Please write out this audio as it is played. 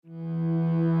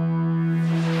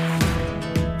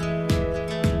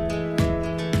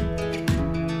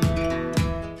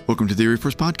Welcome to the Erie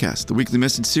First Podcast, the weekly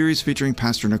message series featuring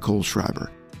Pastor Nicole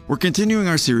Schreiber. We're continuing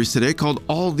our series today called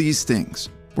All These Things.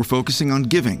 We're focusing on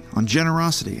giving, on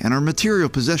generosity, and our material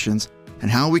possessions, and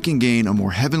how we can gain a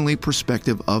more heavenly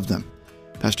perspective of them.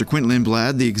 Pastor Quint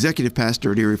Lindblad, the executive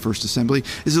pastor at Erie First Assembly,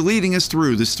 is leading us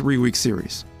through this 3-week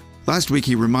series. Last week,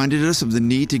 he reminded us of the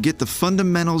need to get the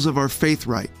fundamentals of our faith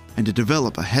right and to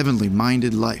develop a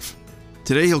heavenly-minded life.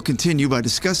 Today, he'll continue by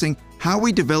discussing how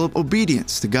we develop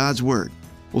obedience to God's Word.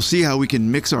 We'll see how we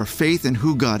can mix our faith in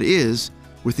who God is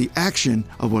with the action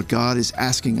of what God is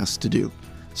asking us to do.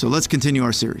 So let's continue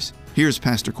our series. Here's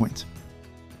Pastor Quint.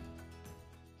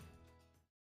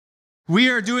 We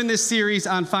are doing this series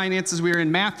on finances. We are in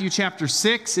Matthew chapter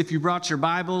 6, if you brought your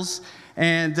Bibles.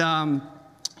 And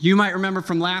you might remember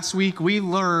from last week, we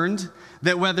learned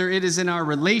that whether it is in our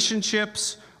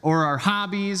relationships or our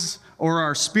hobbies or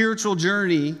our spiritual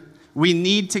journey, we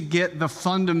need to get the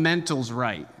fundamentals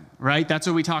right? That's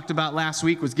what we talked about last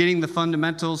week, was getting the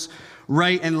fundamentals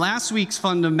right. And last week's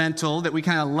fundamental that we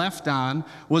kind of left on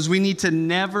was we need to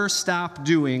never stop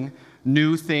doing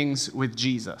new things with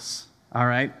Jesus, all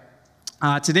right?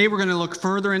 Today we're going to look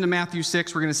further into Matthew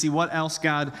 6. We're going to see what else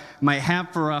God might have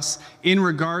for us in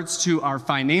regards to our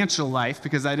financial life,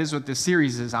 because that is what this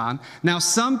series is on. Now,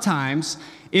 sometimes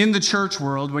in the church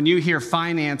world, when you hear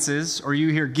finances or you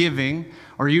hear giving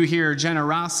or you hear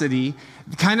generosity,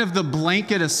 kind of the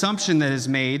blanket assumption that is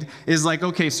made is like,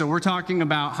 okay, so we're talking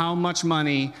about how much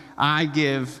money I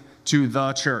give to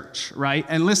the church, right?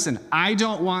 And listen, I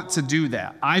don't want to do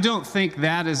that. I don't think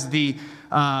that is the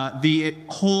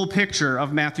whole picture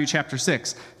of Matthew chapter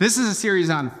 6. This is a series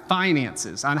on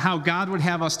finances, on how God would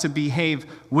have us to behave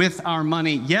with our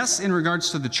money. Yes, in regards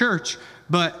to the church,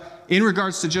 but in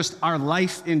regards to just our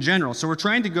life in general. So we're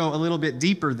trying to go a little bit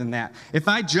deeper than that. If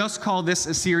I just call this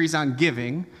a series on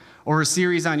giving or a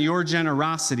series on your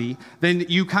generosity, then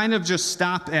you kind of just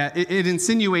stop at, it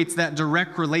insinuates that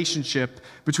direct relationship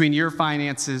between your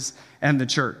finances and the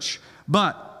church.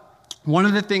 But one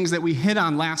of the things that we hit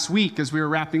on last week as we were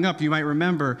wrapping up, you might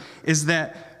remember, is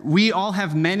that we all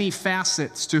have many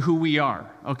facets to who we are,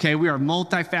 okay? We are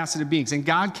multifaceted beings, and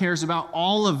God cares about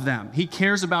all of them. He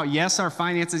cares about, yes, our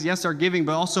finances, yes, our giving,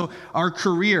 but also our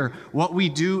career, what we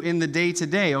do in the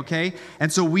day-to-day, okay?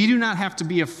 And so we do not have to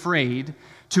be afraid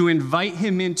to invite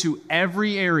Him into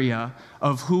every area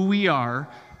of who we are,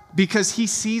 because He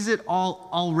sees it all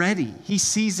already. He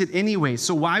sees it anyway.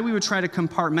 So why we would try to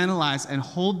compartmentalize and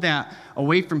hold that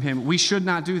away from Him, we should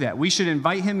not do that. We should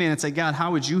invite Him in and say, God,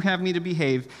 how would you have me to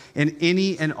behave in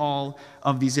any and all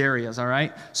of these areas, all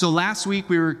right? So last week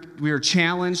we were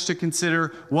challenged to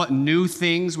consider what new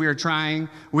things we are trying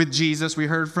with Jesus. We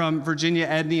heard from Virginia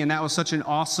Edney, and that was such an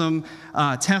awesome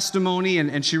testimony,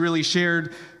 and she really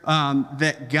shared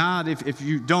that God, if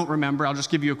you don't remember, I'll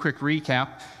just give you a quick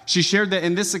recap. She shared that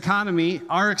in this economy,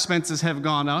 our expenses have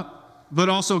gone up, but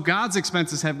also God's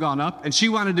expenses have gone up, and she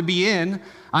wanted to be in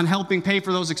on helping pay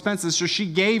for those expenses, so she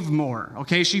gave more,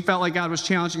 okay? She felt like God was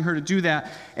challenging her to do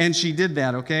that, and she did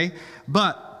that, okay?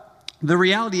 But the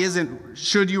reality isn't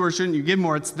should you or shouldn't you give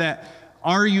more, it's that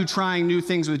are you trying new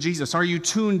things with Jesus? Are you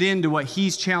tuned in to what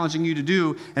He's challenging you to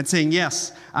do and saying,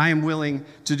 yes, I am willing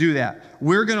to do that?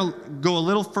 We're going to go a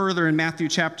little further in Matthew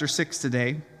chapter 6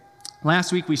 today.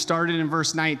 Last week we started in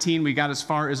verse 19. We got as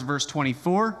far as verse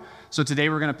 24. So today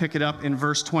we're going to pick it up in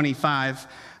verse 25.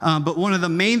 But one of the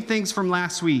main things from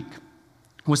last week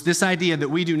was this idea that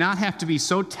we do not have to be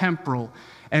so temporal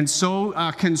and so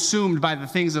consumed by the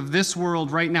things of this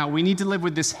world right now. We need to live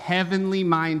with this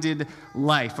heavenly-minded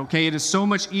life, okay? It is so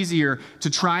much easier to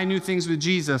try new things with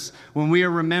Jesus when we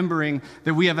are remembering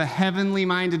that we have a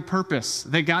heavenly-minded purpose,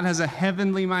 that God has a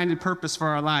heavenly-minded purpose for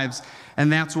our lives,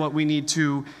 and that's what we need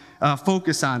to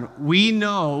focus on. We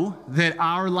know that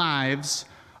our lives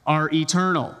are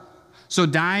eternal, so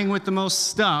dying with the most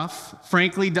stuff,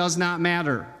 frankly, does not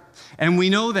matter. And we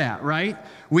know that, right?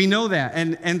 We know that.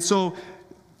 And so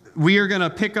we are going to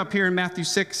pick up here in Matthew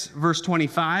 6, verse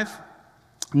 25.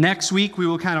 Next week, we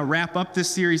will kind of wrap up this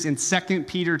series in 2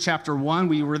 Peter chapter 1.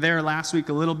 We were there last week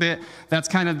a little bit. That's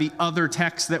kind of the other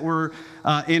text that we're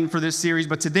in for this series.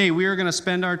 But today, we are going to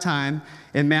spend our time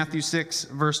in Matthew 6,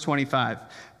 verse 25.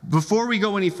 Before we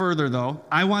go any further, though,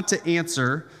 I want to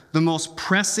answer the most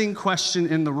pressing question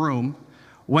in the room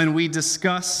when we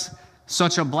discuss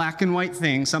such a black and white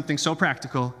thing, something so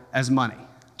practical as money.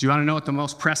 Do you want to know what the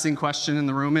most pressing question in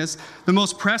the room is? The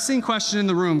most pressing question in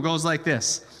the room goes like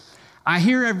this. I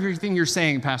hear everything you're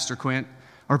saying, Pastor Quint,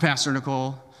 or Pastor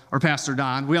Nicole, or Pastor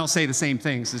Don. We all say the same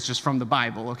things. It's just from the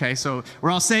Bible, okay? So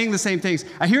we're all saying the same things.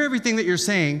 I hear everything that you're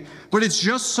saying, but it's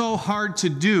just so hard to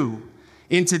do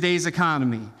in today's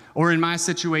economy. or in my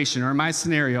situation, or in my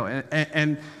scenario.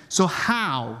 And so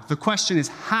the question is,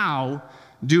 how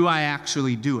do I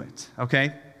actually do it,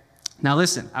 okay? Now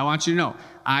listen, I want you to know,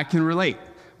 I can relate.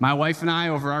 My wife and I,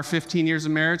 over our 15 years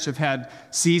of marriage, have had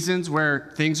seasons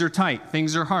where things are tight,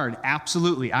 things are hard,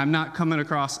 absolutely. I'm not coming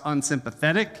across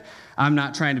unsympathetic. I'm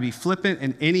not trying to be flippant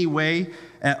in any way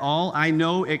at all. I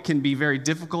know it can be very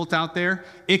difficult out there.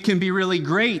 It can be really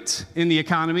great in the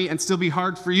economy and still be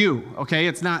hard for you, okay?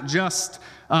 It's not just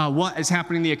what is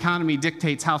happening in the economy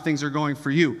dictates how things are going for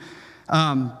you.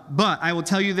 But I will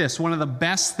tell you this, one of the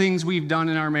best things we've done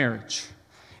in our marriage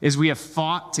is we have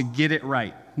fought to get it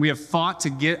right. We have fought to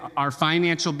get our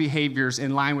financial behaviors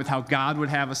in line with how God would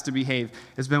have us to behave.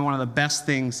 It's been one of the best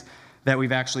things that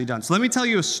we've actually done. So let me tell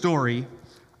you a story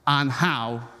on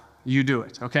how you do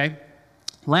it, okay?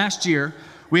 Last year,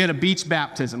 we had a beach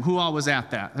baptism. Who all was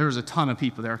at that? There was a ton of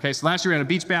people there, okay? So last year we had a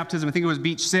beach baptism. I think it was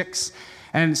beach 6.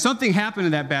 And something happened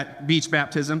in that beach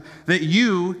baptism that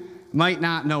you might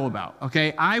not know about,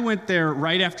 okay? I went there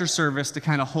right after service to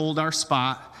kind of hold our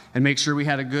spot and make sure we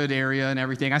had a good area and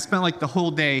everything. I spent like the whole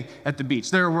day at the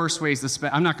beach. There are worse ways to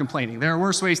spend, I'm not complaining. There are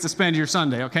worse ways to spend your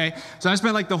Sunday, okay? So I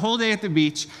spent like the whole day at the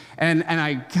beach, and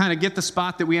I kind of get the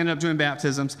spot that we ended up doing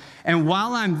baptisms. And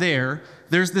while I'm there,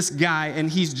 there's this guy, and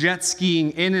he's jet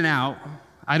skiing in and out.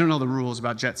 I don't know the rules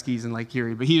about jet skis in Lake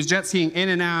Erie, but he was jet skiing in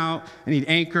and out, and he'd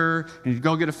anchor, and he'd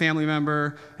go get a family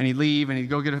member, and he'd leave, and he'd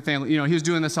go get a family, he was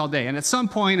doing this all day. And at some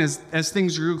point, as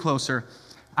things grew closer,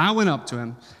 I went up to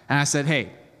him, and I said, hey,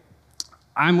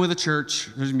 I'm with a church.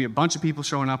 There's going to be a bunch of people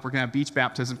showing up. We're going to have beach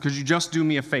baptism. Could you just do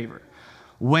me a favor?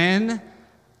 When,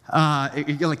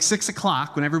 like 6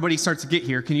 o'clock, when everybody starts to get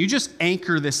here, can you just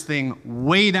anchor this thing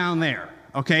way down there?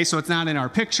 Okay, so it's not in our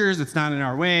pictures. It's not in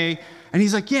our way. And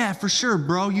he's like, yeah, for sure,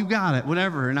 bro. You got it,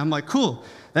 whatever. And I'm like, cool.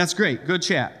 That's great. Good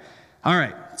chat. All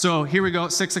right, so here we go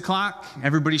at 6 o'clock.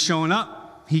 Everybody's showing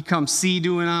up. He comes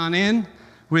doing on in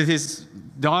with his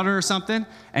daughter or something.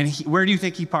 And where do you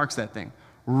think he parks that thing?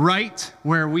 Right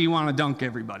where we want to dunk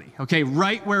everybody, okay?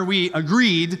 Right where we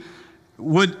agreed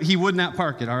he would not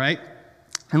park it, all right?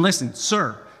 And listen,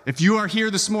 sir, if you are here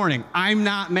this morning, I'm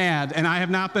not mad, and I have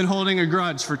not been holding a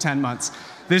grudge for 10 months.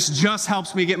 This just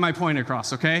helps me get my point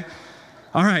across, okay?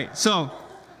 All right, so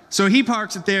he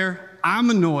parks it there. I'm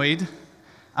annoyed.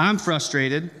 I'm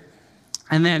frustrated.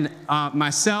 And then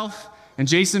myself and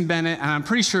Jason Bennett, and I'm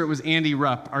pretty sure it was Andy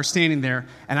Rupp, are standing there,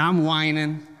 and I'm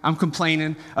whining. I'm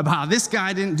complaining about how this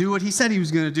guy didn't do what he said he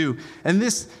was going to do.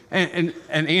 And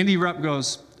Andy Rupp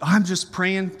goes, I'm just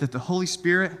praying that the Holy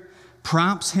Spirit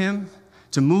prompts him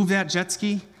to move that jet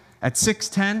ski at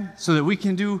 6:10 so that we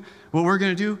can do what we're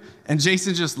going to do. And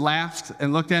Jason just laughed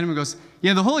and looked at him and goes,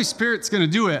 yeah, the Holy Spirit's going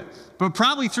to do it, but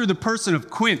probably through the person of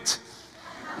Quint.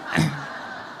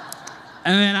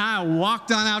 And then I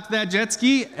walked on out to that jet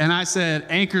ski, and I said,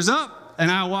 anchors up, and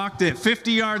I walked it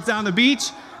 50 yards down the beach,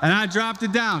 and I dropped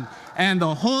it down. And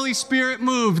the Holy Spirit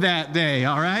moved that day,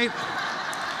 all right?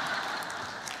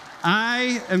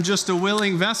 I am just a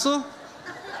willing vessel,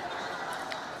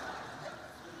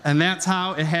 and that's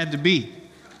how it had to be.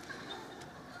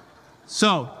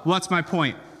 So, what's my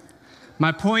point?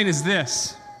 My point is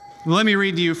this. Let me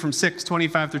read to you from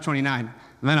 6:25 through 29,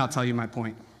 and then I'll tell you my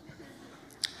point.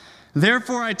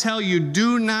 Therefore, I tell you,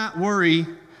 do not worry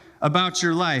about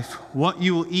your life, what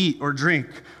you will eat or drink,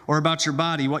 or about your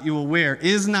body, what you will wear.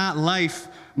 Is not life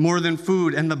more than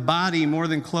food, and the body more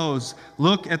than clothes?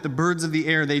 Look at the birds of the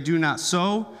air. They do not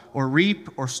sow or reap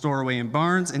or store away in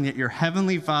barns, and yet your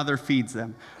heavenly Father feeds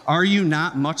them. Are you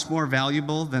not much more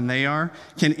valuable than they are?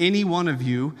 Can any one of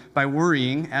you, by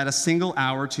worrying, add a single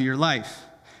hour to your life?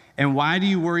 And why do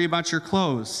you worry about your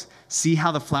clothes? See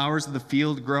how the flowers of the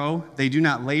field grow? They do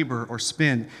not labor or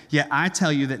spin. Yet I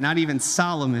tell you that not even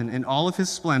Solomon in all of his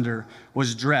splendor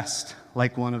was dressed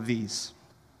like one of these.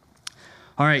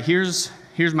 All right, here's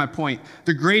my point.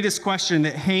 The greatest question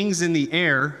that hangs in the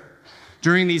air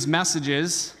during these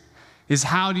messages is,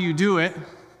 how do you do it?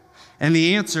 And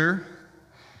the answer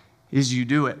is, you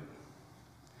do it.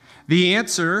 The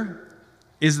answer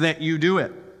is that you do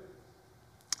it.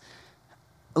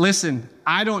 Listen,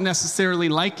 I don't necessarily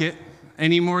like it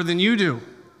any more than you do.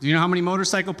 Do you know how many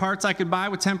motorcycle parts I could buy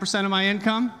with 10% of my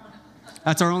income?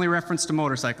 That's our only reference to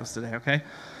motorcycles today, okay?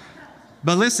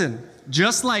 But listen,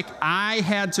 just like I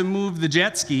had to move the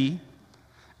jet ski,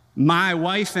 my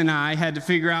wife and I had to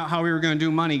figure out how we were going to do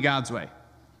money God's way,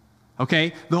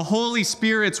 okay? The Holy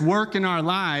Spirit's work in our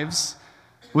lives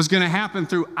was going to happen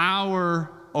through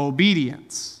our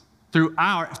obedience, through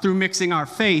mixing our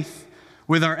faith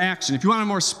with our action. If you want a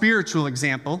more spiritual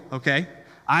example, okay,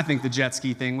 I think the jet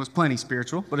ski thing was plenty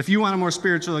spiritual, but if you want a more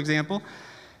spiritual example,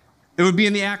 it would be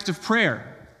in the act of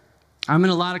prayer. I'm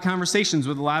in a lot of conversations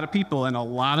with a lot of people, and a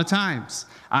lot of times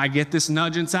I get this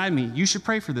nudge inside me. You should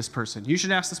pray for this person. You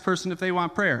should ask this person if they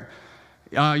want prayer.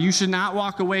 You should not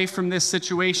walk away from this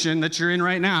situation that you're in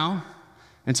right now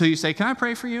until you say, can I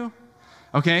pray for you?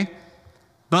 Okay?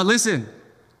 But listen,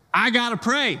 I got to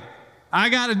pray. I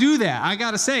got to do that. I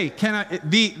got to say,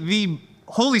 the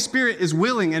Holy Spirit is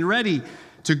willing and ready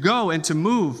to go and to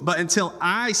move. But until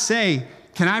I say,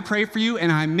 can I pray for you?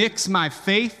 And I mix my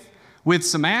faith with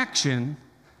some action,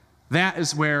 that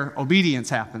is where obedience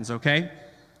happens, okay?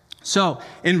 So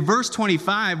in verse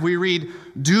 25, we read,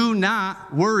 do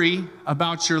not worry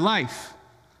about your life,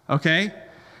 okay?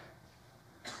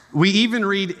 We even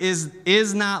read,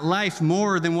 is not life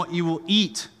more than what you will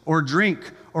eat or drink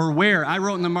or wear? I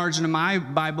wrote in the margin of my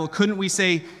Bible, couldn't we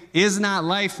say, is not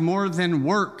life more than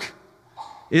work?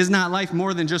 Is not life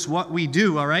more than just what we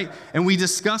do, all right? And we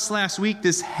discussed last week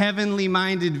this heavenly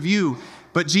minded view,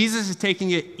 but Jesus is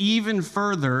taking it even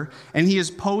further, and he is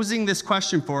posing this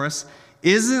question for us.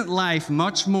 Isn't life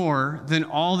much more than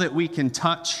all that we can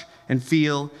touch and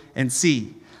feel and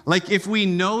see? Like, if we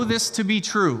know this to be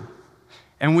true,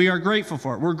 and we are grateful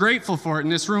for it, we're grateful for it in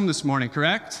this room this morning,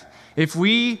 correct? If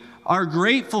we are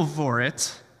grateful for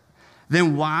it,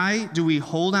 then why do we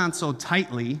hold on so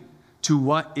tightly to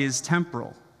what is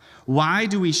temporal? Why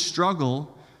do we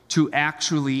struggle to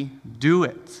actually do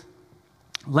it?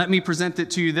 Let me present it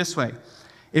to you this way.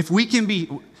 If we can be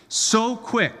so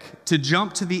quick to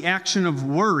jump to the action of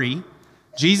worry,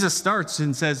 Jesus starts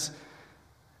and says,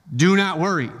 do not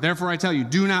worry. Therefore, I tell you,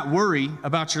 do not worry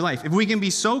about your life. If we can be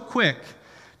so quick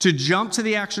to jump to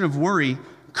the action of worry,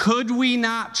 could we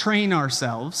not train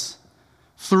ourselves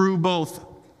through both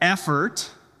effort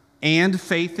and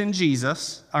faith in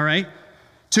Jesus, all right,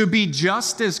 to be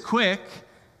just as quick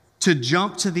to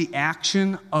jump to the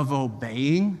action of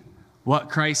obeying what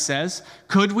Christ says?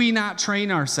 Could we not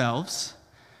train ourselves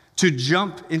to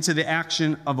jump into the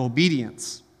action of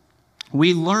obedience?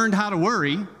 We learned how to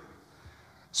worry,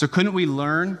 so couldn't we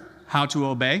learn how to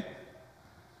obey?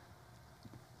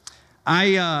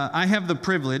 I have the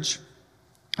privilege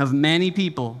of many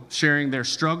people sharing their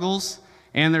struggles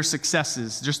and their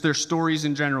successes, just their stories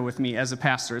in general with me as a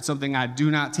pastor. It's something I do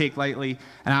not take lightly,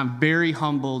 and I'm very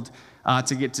humbled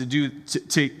to get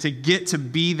to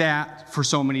be that for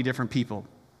so many different people.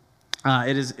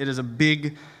 It is a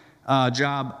big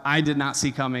job I did not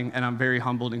see coming, and I'm very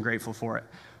humbled and grateful for it.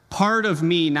 Part of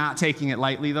me not taking it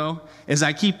lightly, though, is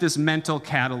I keep this mental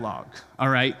catalog, all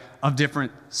right, of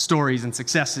different stories and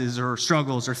successes or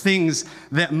struggles or things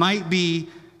that might be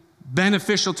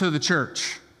beneficial to the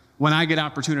church when I get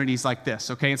opportunities like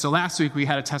this, okay? And so last week we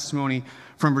had a testimony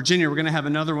from Virginia. We're going to have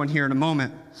another one here in a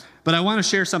moment. But I want to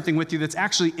share something with you that's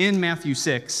actually in Matthew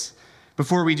 6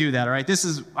 before we do that, all right?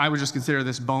 I would just consider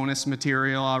this bonus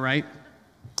material, all right?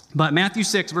 But Matthew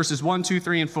 6, verses 1, 2,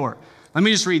 3, and 4. Let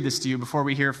me just read this to you before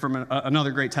we hear from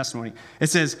another great testimony. It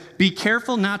says, be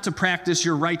careful not to practice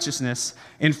your righteousness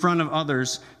in front of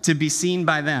others to be seen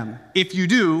by them. If you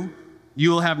do,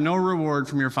 you will have no reward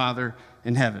from your Father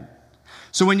in heaven.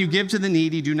 So when you give to the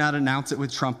needy, do not announce it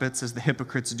with trumpets as the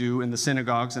hypocrites do in the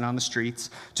synagogues and on the streets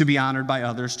to be honored by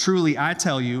others. Truly, I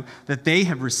tell you that they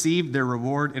have received their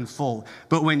reward in full.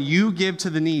 But when you give to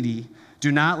the needy,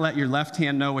 do not let your left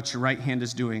hand know what your right hand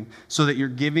is doing, so that your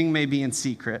giving may be in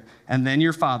secret, and then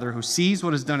your Father, who sees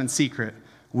what is done in secret,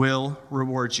 will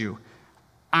reward you.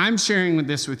 I'm sharing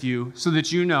this with you so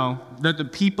that you know that the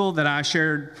people that I'm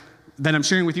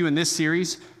sharing with you in this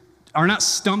series are not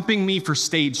stumping me for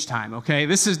stage time, okay?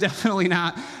 This is definitely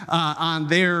not on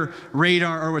their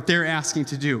radar or what they're asking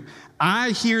to do.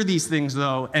 I hear these things,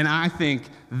 though, and I think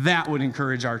that would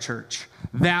encourage our church.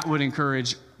 That would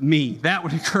encourage me. That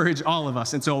would encourage all of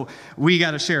us. And so we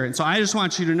got to share it. And so I just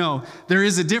want you to know there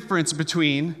is a difference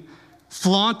between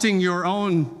flaunting your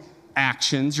own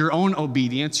actions, your own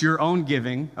obedience, your own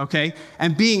giving, okay,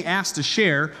 and being asked to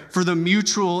share for the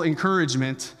mutual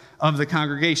encouragement of the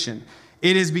congregation.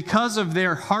 It is because of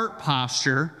their heart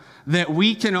posture that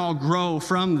we can all grow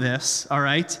from this, all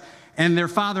right? And their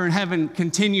Father in heaven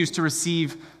continues to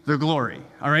receive the glory,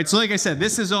 all right? So like I said,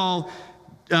 this is all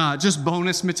just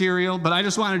bonus material, but I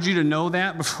just wanted you to know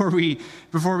that before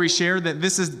we share that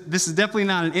this is definitely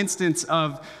not an instance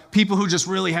of people who just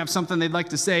really have something they'd like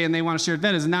to say and they want to share.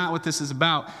 That is not what this is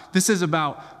about. This is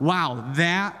about, wow,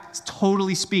 that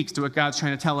totally speaks to what God's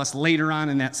trying to tell us later on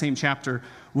in that same chapter.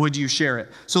 Would you share it?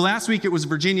 So last week it was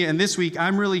Virginia, and this week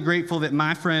I'm really grateful that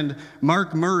my friend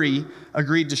Mark Murray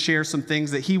agreed to share some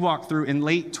things that he walked through in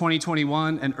late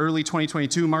 2021 and early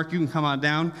 2022. Mark, you can come on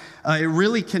down. It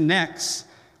really connects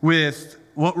with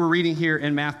what we're reading here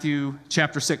in Matthew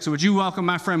chapter 6. So would you welcome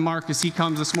my friend Mark as he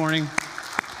comes this morning?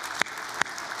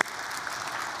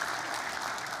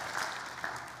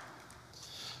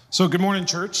 So good morning,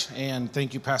 church, and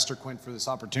thank you, Pastor Quint, for this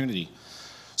opportunity.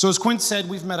 So as Quint said,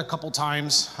 we've met a couple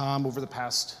times over the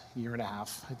past year and a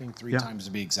half, I think three times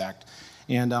to be exact.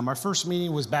 And our first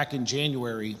meeting was back in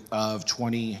January of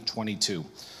 2022.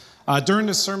 During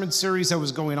the sermon series that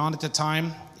was going on at the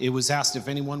time, it was asked if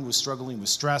anyone was struggling with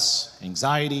stress,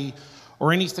 anxiety,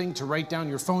 or anything to write down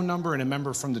your phone number, and a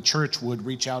member from the church would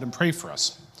reach out and pray for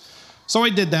us. So I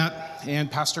did that, and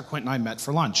Pastor Quint and I met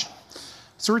for lunch.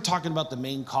 So we're talking about the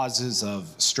main causes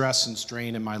of stress and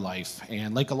strain in my life.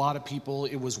 And like a lot of people,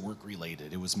 it was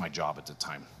work-related. It was my job at the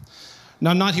time.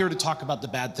 Now, I'm not here to talk about the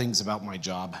bad things about my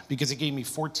job because it gave me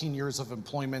 14 years of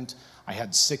employment. I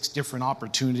had 6 different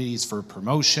opportunities for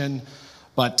promotion.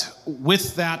 But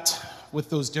with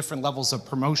those different levels of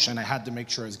promotion, I had to make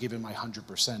sure I was giving my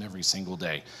 100% every single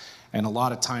day. And a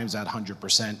lot of times that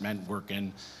 100% meant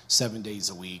working 7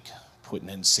 days a week, putting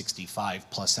in 65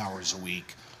 plus hours a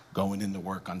week, going into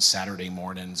work on Saturday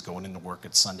mornings, going into work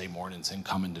at Sunday mornings, and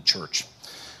coming to church.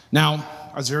 Now,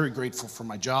 I was very grateful for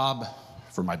my job,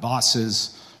 for my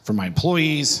bosses, for my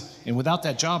employees, and without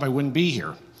that job, I wouldn't be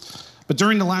here. But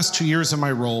during the last 2 years of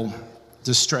my role,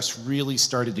 the stress really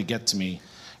started to get to me,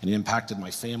 and it impacted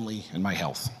my family and my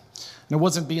health. And I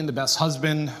wasn't being the best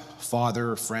husband,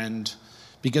 father, friend,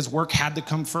 because work had to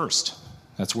come first.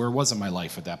 That's where it was in my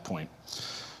life at that point.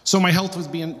 So my health was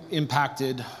being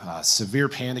impacted, severe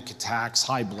panic attacks,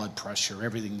 high blood pressure,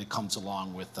 everything that comes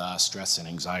along with stress and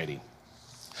anxiety.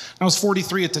 I was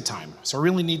 43 at the time, so I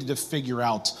really needed to figure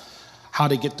out how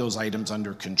to get those items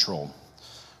under control.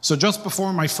 So just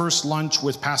before my first lunch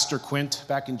with Pastor Quint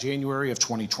back in January of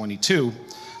 2022,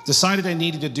 decided I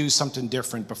needed to do something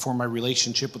different before my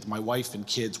relationship with my wife and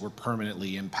kids were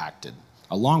permanently impacted,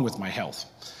 along with my health.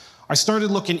 I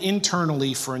started looking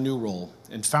internally for a new role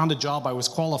and found a job I was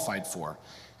qualified for.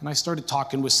 And I started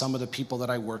talking with some of the people that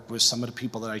I worked with, some of the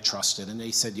people that I trusted, and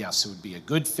they said, yes, it would be a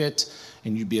good fit,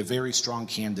 and you'd be a very strong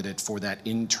candidate for that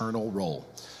internal role.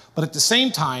 But at the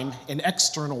same time, an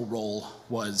external role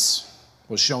was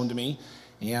shown to me,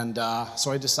 and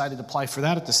so I decided to apply for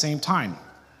that at the same time.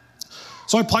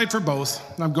 So I applied for both,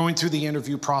 and I'm going through the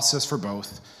interview process for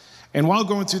both. And while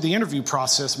going through the interview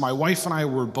process, my wife and I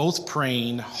were both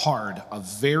praying hard a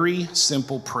very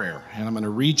simple prayer. And I'm going to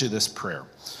read you this prayer.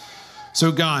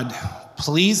 So God,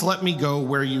 please let me go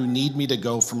where you need me to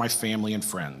go for my family and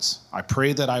friends. I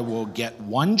pray that I will get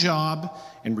one job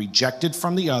and rejected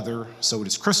from the other, so it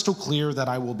is crystal clear that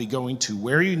I will be going to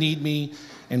where you need me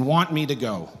and want me to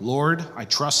go. Lord, I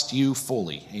trust you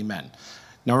fully. Amen.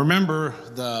 Now remember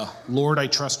the Lord, I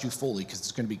trust you fully, because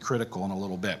it's going to be critical in a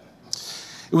little bit.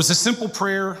 It was a simple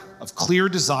prayer of clear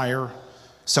desire,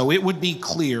 so it would be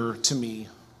clear to me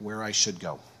where I should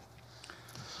go.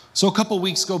 So a couple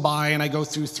weeks go by, and I go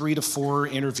through 3 to 4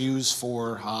 interviews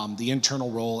for the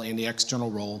internal role and the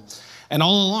external role. And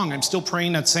all along, I'm still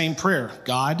praying that same prayer.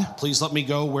 God, please let me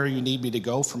go where you need me to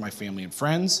go for my family and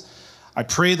friends. I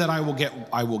pray that I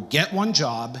will get one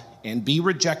job and be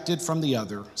rejected from the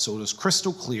other, so it is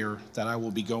crystal clear that I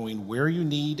will be going where you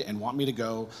need and want me to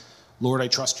go. Lord, I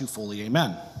trust you fully.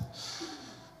 Amen.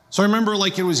 So I remember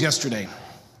like it was yesterday.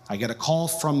 I get a call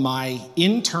from my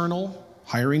internal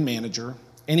hiring manager,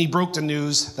 and he broke the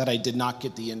news that I did not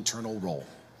get the internal role.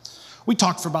 We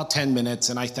talked for about 10 minutes,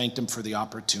 and I thanked him for the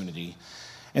opportunity.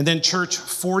 And then, church,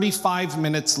 45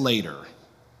 minutes later,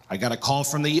 I got a call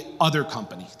from the other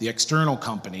company, the external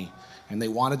company, and they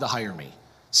wanted to hire me.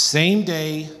 Same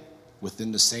day,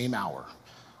 within the same hour.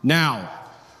 Now,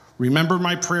 remember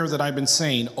my prayer that I've been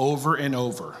saying over and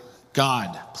over.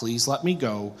 God, please let me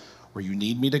go where you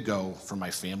need me to go for my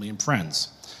family and friends.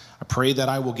 I pray that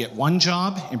I will get one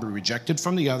job and be rejected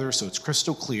from the other, so it's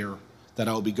crystal clear that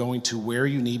I will be going to where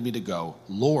you need me to go.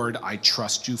 Lord, I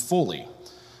trust you fully.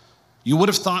 You would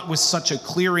have thought with such a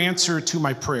clear answer to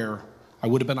my prayer, I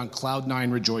would have been on cloud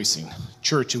 9 rejoicing.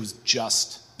 Church, it was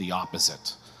just the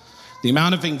opposite. The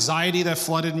amount of anxiety that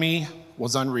flooded me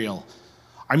was unreal.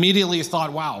 I immediately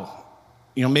thought, wow,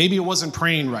 maybe it wasn't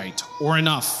praying right or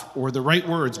enough or the right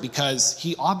words, because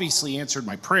he obviously answered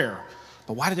my prayer,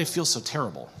 but why did I feel so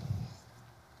terrible?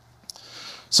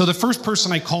 So the first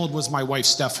person I called was my wife,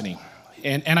 Stephanie,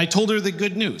 and I told her the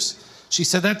good news. She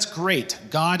said, that's great.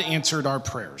 God answered our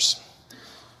prayers.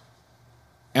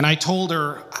 And I told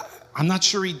her, I'm not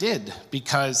sure he did,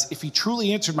 because if he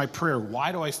truly answered my prayer,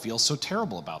 why do I feel so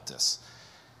terrible about this?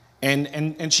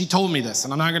 And she told me this,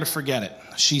 and I'm not going to forget it.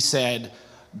 She said,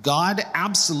 God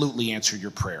absolutely answered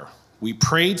your prayer. We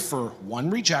prayed for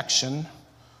one rejection,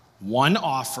 one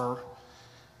offer,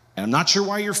 and I'm not sure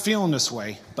why you're feeling this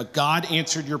way, but God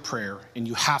answered your prayer, and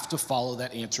you have to follow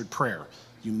that answered prayer.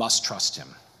 You must trust him.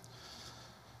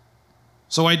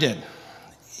 So I did.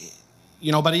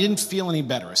 but I didn't feel any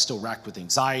better. I was still racked with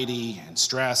anxiety and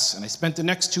stress, and I spent the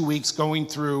next 2 weeks going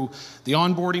through the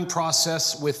onboarding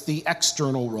process with the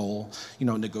external role,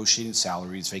 negotiating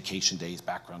salaries, vacation days,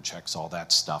 background checks, all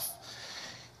that stuff.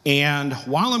 And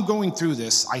while I'm going through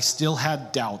this, I still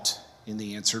had doubt in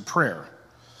the answered prayer.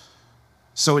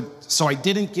 So I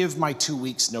didn't give my 2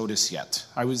 weeks notice yet.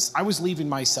 I was leaving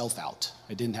myself out.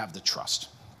 I didn't have the trust.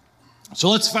 So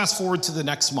let's fast forward to the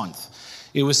next month.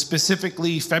 It was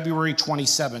specifically February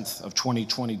 27th of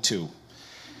 2022.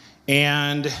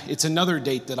 And it's another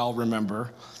date that I'll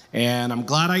remember. And I'm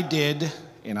glad I did.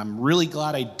 And I'm really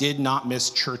glad I did not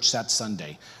miss church that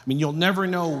Sunday. You'll never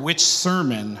know which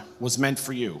sermon was meant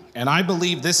for you. And I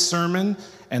believe this sermon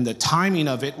and the timing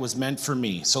of it was meant for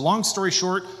me. So long story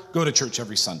short, go to church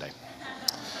every Sunday.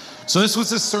 So this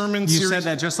was a sermon series. You said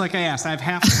that just like I asked. I have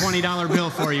half a $20 bill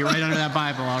for you right under that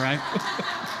Bible, all right?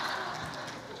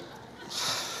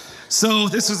 So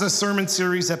this was a sermon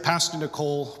series that Pastor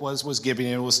Nicole was giving,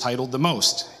 and it was titled The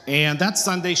Most. And that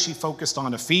Sunday, she focused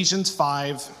on Ephesians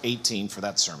 5:18 for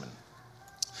that sermon.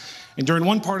 And during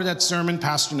one part of that sermon,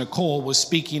 Pastor Nicole was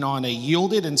speaking on a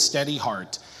yielded and steady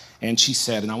heart. And she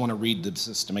said, and I want to read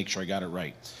this to make sure I got it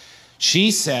right.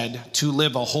 She said, to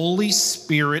live a Holy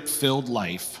Spirit-filled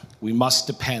life, we must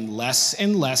depend less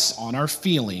and less on our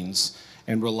feelings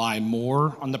and rely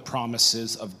more on the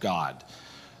promises of God.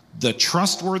 The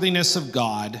trustworthiness of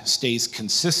God stays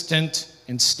consistent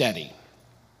and steady.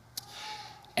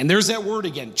 And there's that word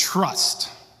again, trust.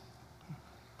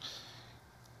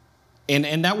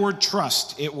 And that word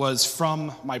trust, it was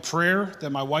from my prayer that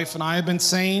my wife and I have been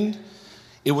saying.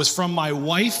 It was from my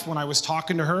wife when I was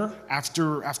talking to her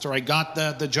after I got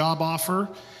the job offer.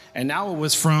 And now it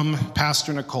was from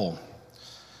Pastor Nicole.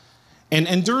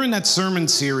 And during that sermon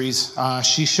series,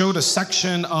 she showed a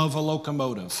section of a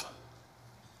locomotive.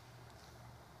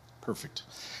 Perfect.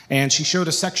 And she showed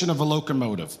a section of a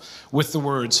locomotive with the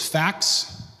words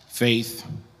facts, faith,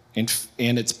 and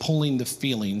it's pulling the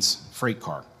feelings freight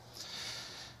car.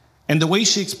 And the way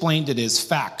she explained it is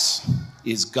facts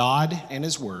is God and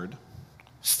his word,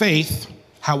 faith,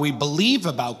 how we believe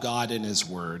about God and his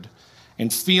word,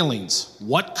 and feelings,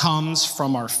 what comes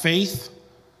from our faith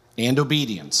and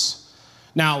obedience.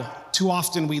 Now, too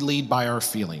often we lead by our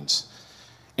feelings.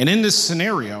 And in this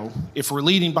scenario, if we're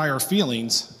leading by our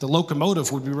feelings, the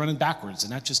locomotive would be running backwards,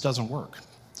 and that just doesn't work.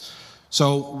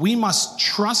 So we must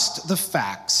trust the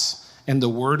facts and the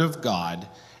word of God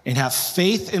and have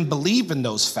faith and believe in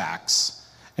those facts,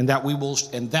 and that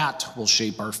will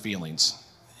shape our feelings.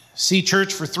 See,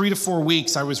 church, for 3 to 4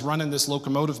 weeks, I was running this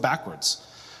locomotive backwards.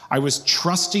 I was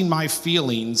trusting my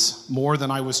feelings more than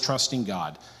I was trusting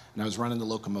God, and I was running the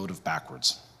locomotive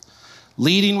backwards.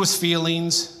 Leading with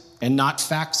feelings and not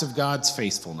facts of God's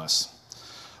faithfulness.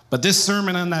 But this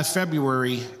sermon on that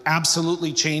February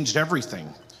absolutely changed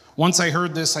everything. Once I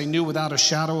heard this, I knew without a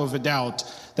shadow of a doubt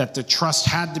that the trust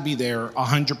had to be there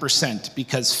 100%,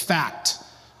 because fact,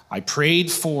 I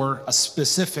prayed for a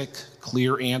specific,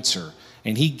 clear answer,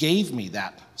 and he gave me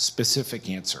that specific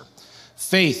answer.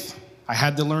 Faith, I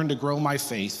had to learn to grow my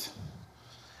faith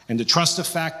and to trust the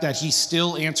fact that he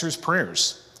still answers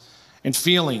prayers. And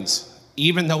feelings,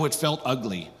 even though it felt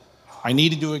ugly, I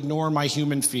needed to ignore my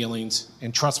human feelings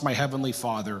and trust my Heavenly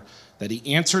Father that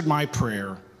he answered my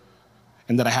prayer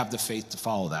and that I have the faith to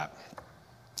follow that.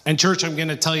 And church, I'm going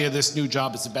to tell you this new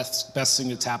job is the best thing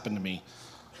that's happened to me.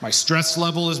 My stress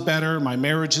level is better. My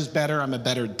marriage is better. I'm a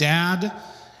better dad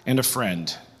and a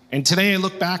friend. And today I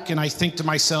look back and I think to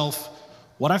myself,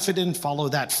 what if I didn't follow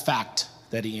that fact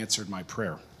that he answered my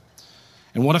prayer?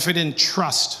 And what if I didn't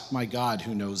trust my God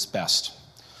who knows best?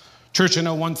 Church, I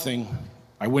know one thing.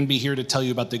 I wouldn't be here to tell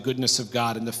you about the goodness of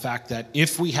God and the fact that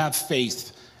if we have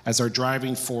faith as our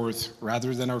driving force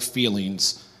rather than our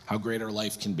feelings, how great our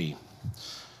life can be.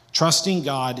 Trusting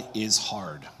God is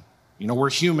hard. We're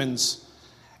humans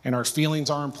and our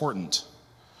feelings are important,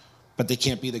 but they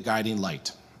can't be the guiding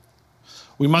light.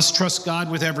 We must trust God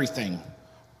with everything.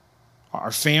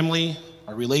 Our family,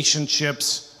 our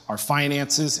relationships, our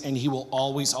finances, and he will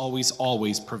always, always,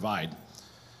 always provide.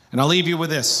 And I'll leave you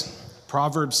with this.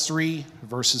 Proverbs 3,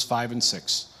 verses 5 and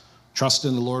 6. Trust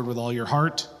in the Lord with all your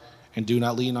heart, and do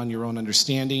not lean on your own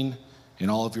understanding. In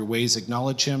all of your ways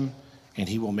acknowledge him, and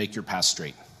he will make your path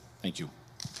straight. Thank you.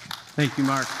 Thank you,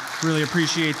 Mark. Really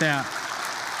appreciate that.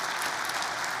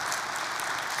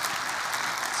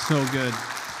 So good.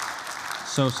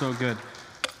 So good.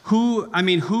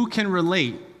 Who can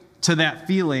relate to that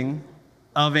feeling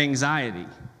of anxiety?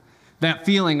 That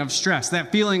feeling of stress,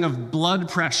 that feeling of blood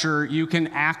pressure you can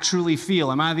actually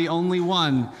feel. Am I the only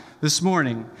one this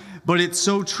morning. But it's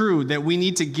so true that we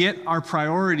need to get our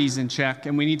priorities in check,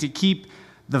 and we need to keep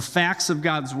the facts of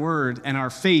God's word and our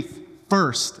faith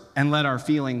first and let our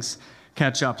feelings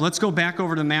catch up. Let's go back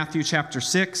over to Matthew chapter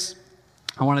 6.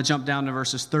 I want to jump down to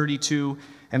verses 32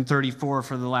 and 34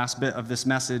 for the last bit of this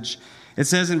message. It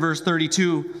says in verse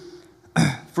 32,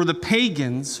 "For the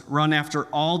pagans run after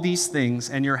all these things,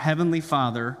 and your heavenly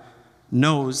Father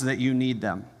knows that you need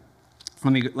them."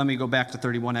 Let me go back to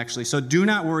 31, actually. "So do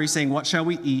not worry, saying, 'What shall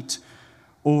we eat?'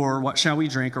 or 'What shall we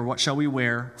drink?' or 'What shall we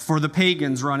wear?' For the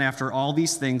pagans run after all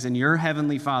these things, and your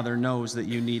heavenly Father knows that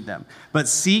you need them. But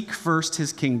seek first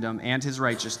his kingdom and his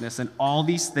righteousness, and all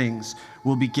these things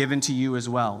will be given to you as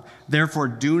well. Therefore,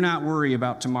 do not worry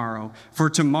about tomorrow, for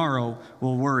tomorrow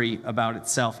will worry about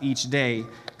itself. Each day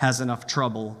has enough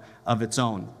trouble of its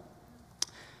own."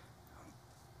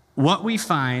 What we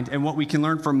find and what we can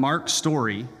learn from Mark's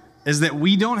story is that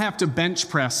we don't have to bench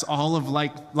press all of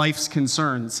life's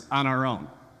concerns on our own.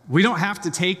 We don't have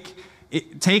to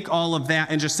take all of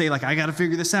that and just say, like, I got to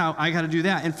figure this out, I got to do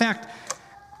that. In fact,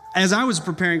 as I was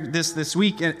preparing this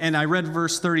week, and I read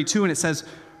verse 32, and it says,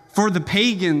 "For the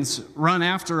pagans run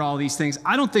after all these things,"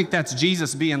 I don't think that's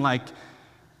Jesus being like,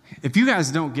 if you guys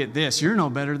don't get this, you're no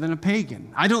better than a pagan.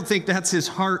 I don't think that's his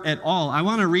heart at all. I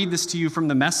want to read this to you from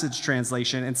the Message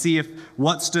translation and see if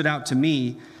what stood out to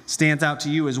me stands out to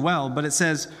you as well. But it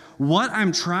says, "What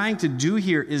I'm trying to do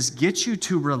here is get you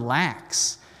to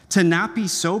relax, to not be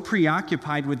so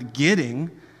preoccupied with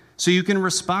getting so you can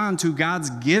respond to God's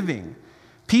giving.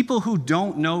 People who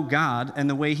don't know God and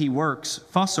the way he works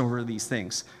fuss over these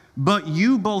things. But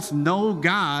you both know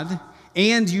God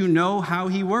and you know how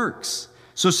he works.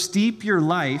 So steep your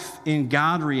life in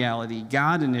God reality,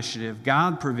 God initiative,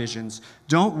 God provisions.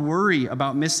 Don't worry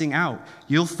about missing out.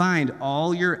 You'll find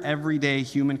all your everyday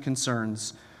human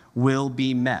concerns will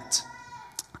be met."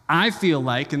 I feel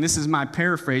like, and this is my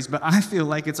paraphrase, but I feel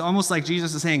like it's almost like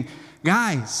Jesus is saying,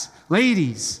 guys,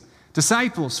 ladies,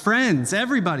 disciples, friends,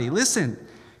 everybody, listen,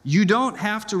 you don't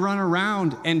have to run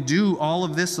around and do all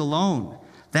of this alone.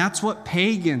 That's what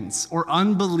pagans or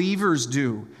unbelievers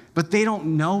do. But they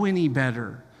don't know any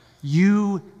better.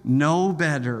 You know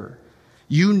better.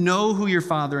 You know who your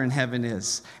Father in heaven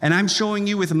is. And I'm showing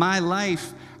you with my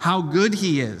life how good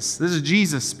he is. This is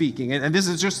Jesus speaking. And this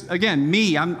is just, again,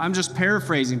 me. I'm just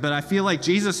paraphrasing. But I feel like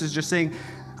Jesus is just saying,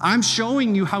 I'm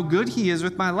showing you how good he is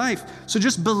with my life. So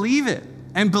just believe it.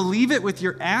 And believe it with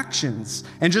your actions.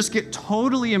 And just get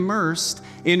totally immersed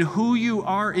in who you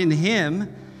are in him.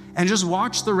 And just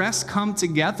watch the rest come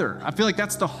together. I feel like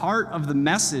that's the heart of the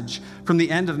message from the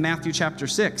end of Matthew chapter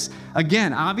 6.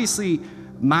 Again, obviously,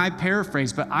 my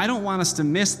paraphrase, but I don't want us to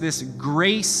miss this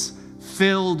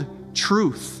grace-filled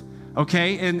truth,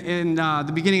 okay? In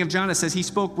the beginning of John, it says he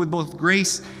spoke with both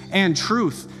grace and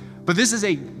truth. But this is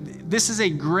a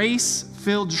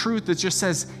grace-filled truth that just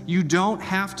says you don't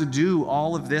have to do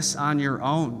all of this on your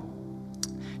own.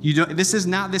 This is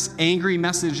not this angry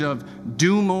message of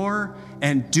do more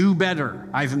and do better.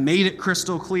 I've made it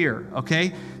crystal clear,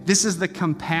 okay? This is the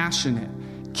compassionate,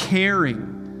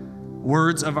 caring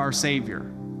words of our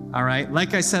Savior, all right?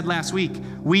 Like I said last week,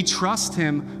 we trust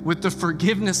him with the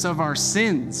forgiveness of our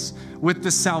sins, with the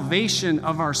salvation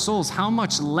of our souls. How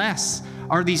much less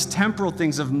are these temporal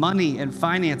things of money and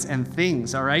finance and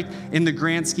things, all right, in the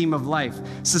grand scheme of life?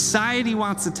 Society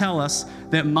wants to tell us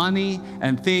that money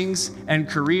and things and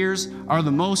careers are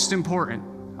the most important,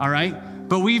 all right?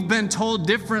 But we've been told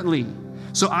differently.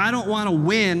 So I don't want to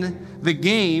win the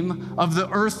game of the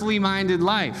earthly-minded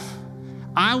life.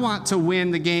 I want to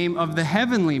win the game of the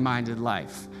heavenly-minded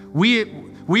life. We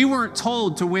weren't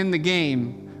told to win the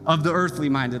game of the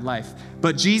earthly-minded life,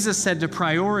 but Jesus said to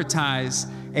prioritize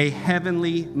a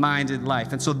heavenly-minded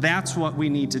life. And so that's what we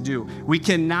need to do. We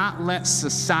cannot let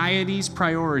society's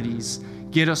priorities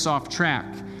get us off track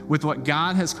with what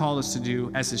God has called us to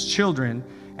do as his children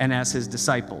and as his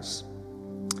disciples.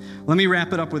 Let me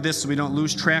wrap it up with this so we don't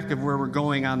lose track of where we're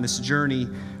going on this journey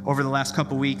over the last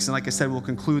couple weeks. And like I said, we'll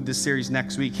conclude this series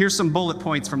next week. Here's some bullet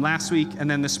points from last week and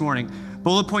then this morning.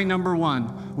 Bullet point number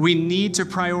 1, we need to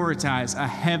prioritize a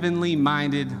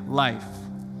heavenly-minded life.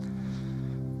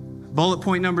 Bullet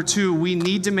point number 2, we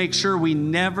need to make sure we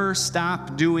never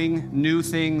stop doing new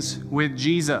things with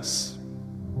Jesus.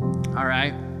 All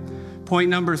right? Point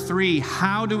number 3,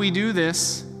 how do we do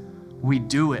this? We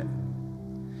do it.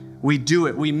 We do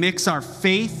it. We mix our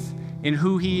faith in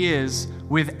who he is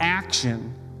with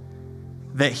action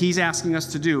that he's asking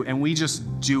us to do, and we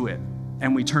just do it,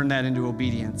 and we turn that into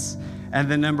obedience. And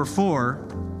then number 4,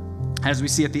 as we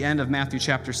see at the end of Matthew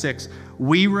chapter 6,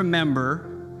 we remember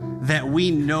that we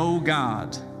know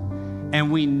God,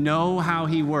 and we know how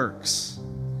he works.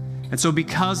 And so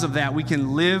because of that, we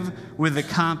can live with the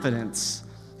confidence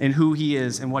in who he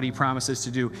is and what he promises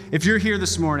to do. If you're here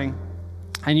this morning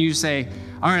and you say,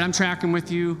 all right, I'm tracking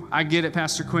with you. I get it,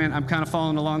 Pastor Quint. I'm kind of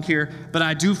following along here, but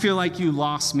I do feel like you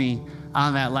lost me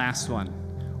on that last one.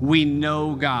 We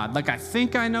know God. Like, I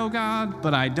think I know God,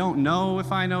 but I don't know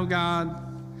if I know God.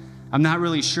 I'm not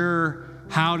really sure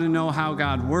how to know how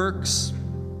God works.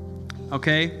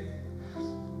 Okay?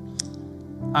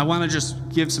 I want to just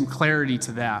give some clarity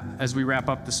to that as we wrap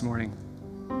up this morning.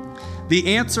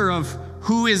 The answer of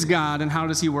who is God and how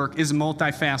does he work is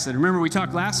multifaceted. Remember, we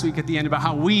talked last week at the end about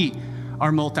how we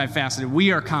are multifaceted.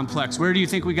 We are complex. Where do you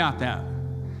think we got that?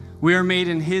 We are made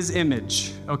in his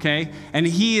image, okay? And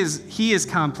he is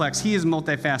complex. He is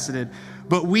multifaceted.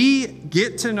 But we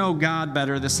get to know God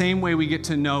better the same way we get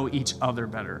to know each other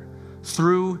better,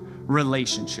 through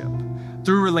relationship.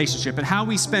 Through relationship. And how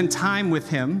we spend time with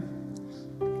him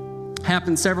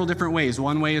happens several different ways.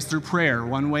 One way is through prayer.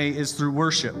 One way is through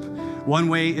worship. One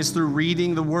way is through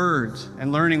reading the word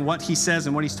and learning what he says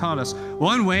and what he's taught us.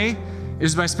 One way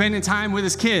is by spending time with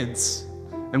his kids.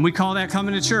 And we call that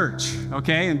coming to church,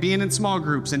 okay? And being in small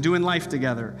groups and doing life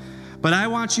together. But I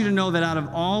want you to know that out of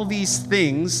all these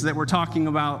things that we're talking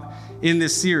about in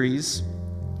this series,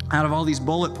 out of all these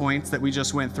bullet points that we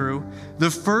just went through,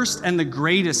 the first and the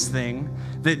greatest thing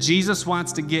that Jesus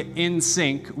wants to get in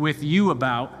sync with you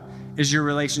about is your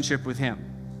relationship with him.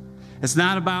 It's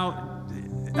not about,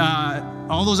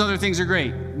 all those other things are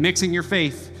great, mixing your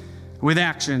faith with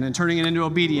action and turning it into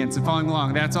obedience and following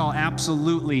along. That's all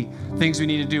absolutely things we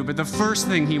need to do. But the first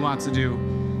thing he wants to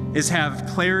do is have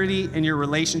clarity in your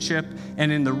relationship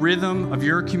and in the rhythm of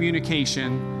your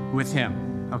communication with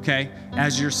him, okay,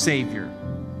 as your Savior.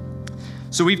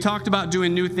 So we've talked about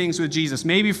doing new things with Jesus.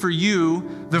 Maybe for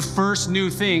you, the first new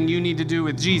thing you need to do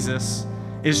with Jesus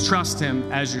is trust him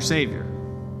as your Savior,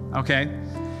 okay?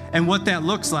 And what that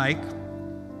looks like,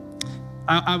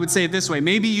 I would say it this way.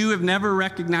 Maybe you have never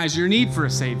recognized your need for a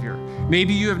Savior.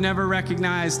 Maybe you have never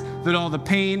recognized that all the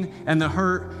pain and the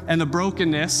hurt and the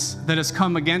brokenness that has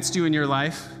come against you in your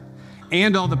life,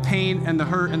 and all the pain and the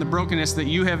hurt and the brokenness that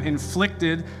you have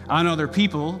inflicted on other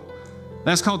people,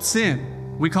 that's called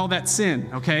sin. We call that sin,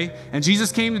 okay? And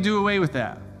Jesus came to do away with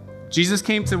that. Jesus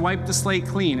came to wipe the slate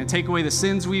clean and take away the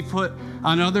sins we've put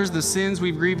on others, the sins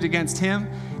we've grieved against him,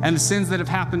 and the sins that have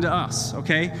happened to us,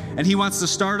 okay? And he wants to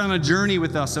start on a journey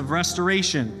with us of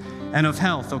restoration and of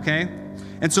health, okay?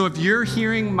 And so if you're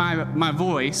hearing my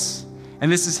voice, and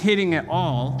this is hitting at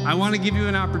all, I want to give you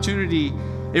an opportunity.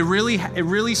 It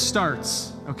really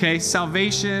starts, okay?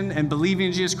 Salvation and believing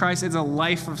in Jesus Christ, it's a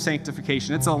life of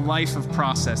sanctification. It's a life of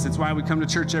process. It's why we come to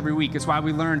church every week. It's why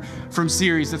we learn from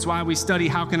series. It's why we study,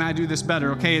 how can I do this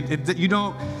better, okay?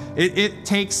 It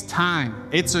takes time.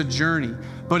 It's a journey.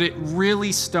 But it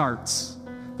really starts,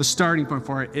 the starting point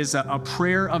for it is a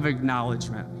prayer of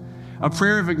acknowledgement. A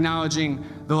prayer of acknowledging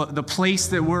the place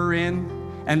that we're in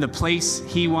and the place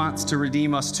he wants to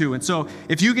redeem us to. And so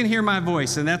if you can hear my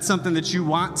voice and that's something that you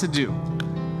want to do,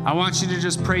 I want you to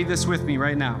just pray this with me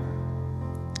right now.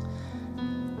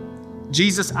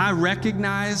 Jesus, I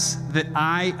recognize that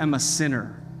I am a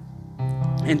sinner.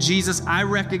 And Jesus, I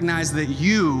recognize that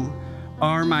you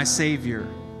are my Savior.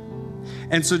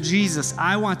 And so Jesus,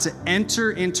 I want to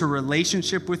enter into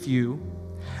relationship with you.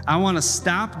 I want to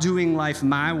stop doing life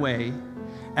my way,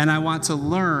 and I want to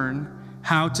learn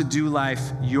how to do life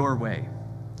your way.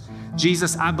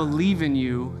 Jesus, I believe in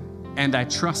you, and I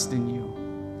trust in you.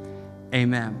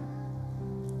 Amen.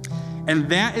 And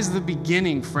that is the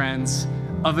beginning, friends,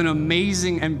 of an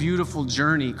amazing and beautiful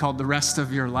journey called the rest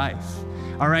of your life.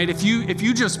 All right, if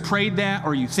you just prayed that,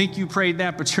 or you think you prayed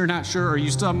that, but you're not sure, or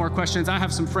you still have more questions, I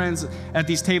have some friends at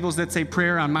these tables that say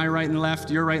prayer on my right and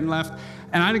left, your right and left.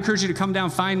 And I'd encourage you to come down,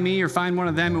 find me or find one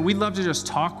of them, and we'd love to just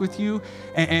talk with you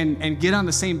and get on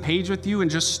the same page with you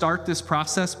and just start this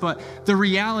process. But the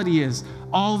reality is,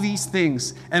 all these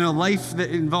things and a life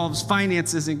that involves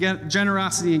finances and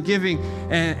generosity and giving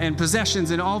and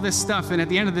possessions and all this stuff, and at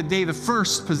the end of the day, the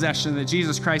first possession that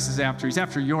Jesus Christ is after, he's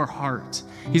after your heart.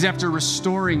 He's after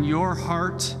restoring your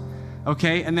heart,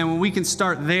 okay? And then when we can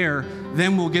start there,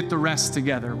 then we'll get the rest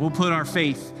together. We'll put our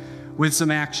faith with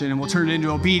some action, and we'll turn it into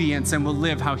obedience, and we'll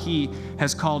live how he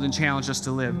has called and challenged us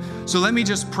to live. So let me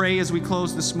just pray as we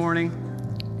close this morning.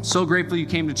 I'm so grateful you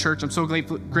came to church. I'm so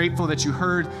grateful that you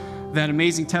heard that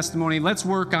amazing testimony. Let's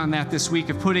work on that this week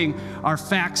of putting our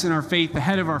facts and our faith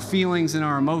ahead of our feelings and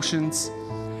our emotions.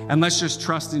 And let's just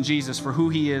trust in Jesus for who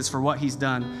he is, for what he's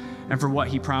done, and for what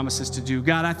he promises to do.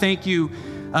 God, I thank you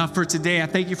for today. I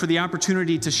thank you for the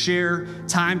opportunity to share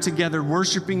time together,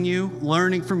 worshiping you,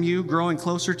 learning from you, growing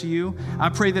closer to you. I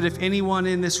pray that if anyone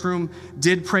in this room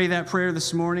did pray that prayer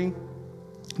this morning,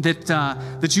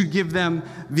 that you'd give them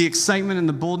the excitement and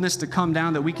the boldness to come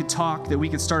down, that we could talk, that we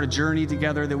could start a journey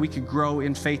together, that we could grow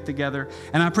in faith together.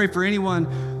 And I pray for anyone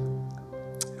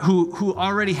who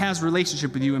already has a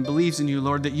relationship with you and believes in you,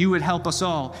 Lord, that you would help us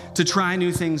all to try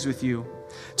new things with you,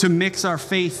 to mix our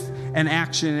faith and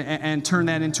action and turn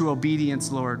that into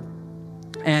obedience, Lord.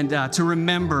 And to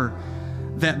remember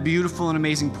that beautiful and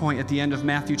amazing point at the end of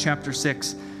Matthew chapter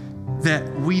 6, that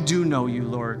we do know you,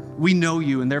 Lord. We know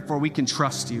you, and therefore we can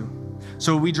trust you.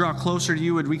 So we draw closer to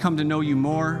you, and we come to know you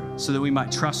more so that we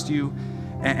might trust you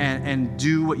and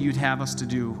do what you'd have us to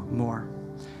do more.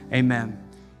 Amen.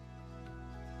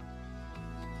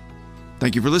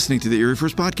 Thank you for listening to the Erie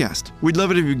First Podcast. We'd love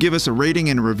it if you give us a rating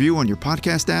and a review on your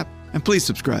podcast app, and please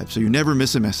subscribe so you never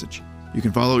miss a message. You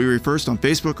can follow Erie First on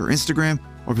Facebook or Instagram,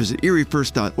 or visit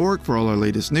eriefirst.org for all our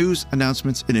latest news,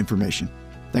 announcements, and information.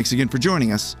 Thanks again for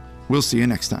joining us. We'll see you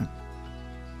next time.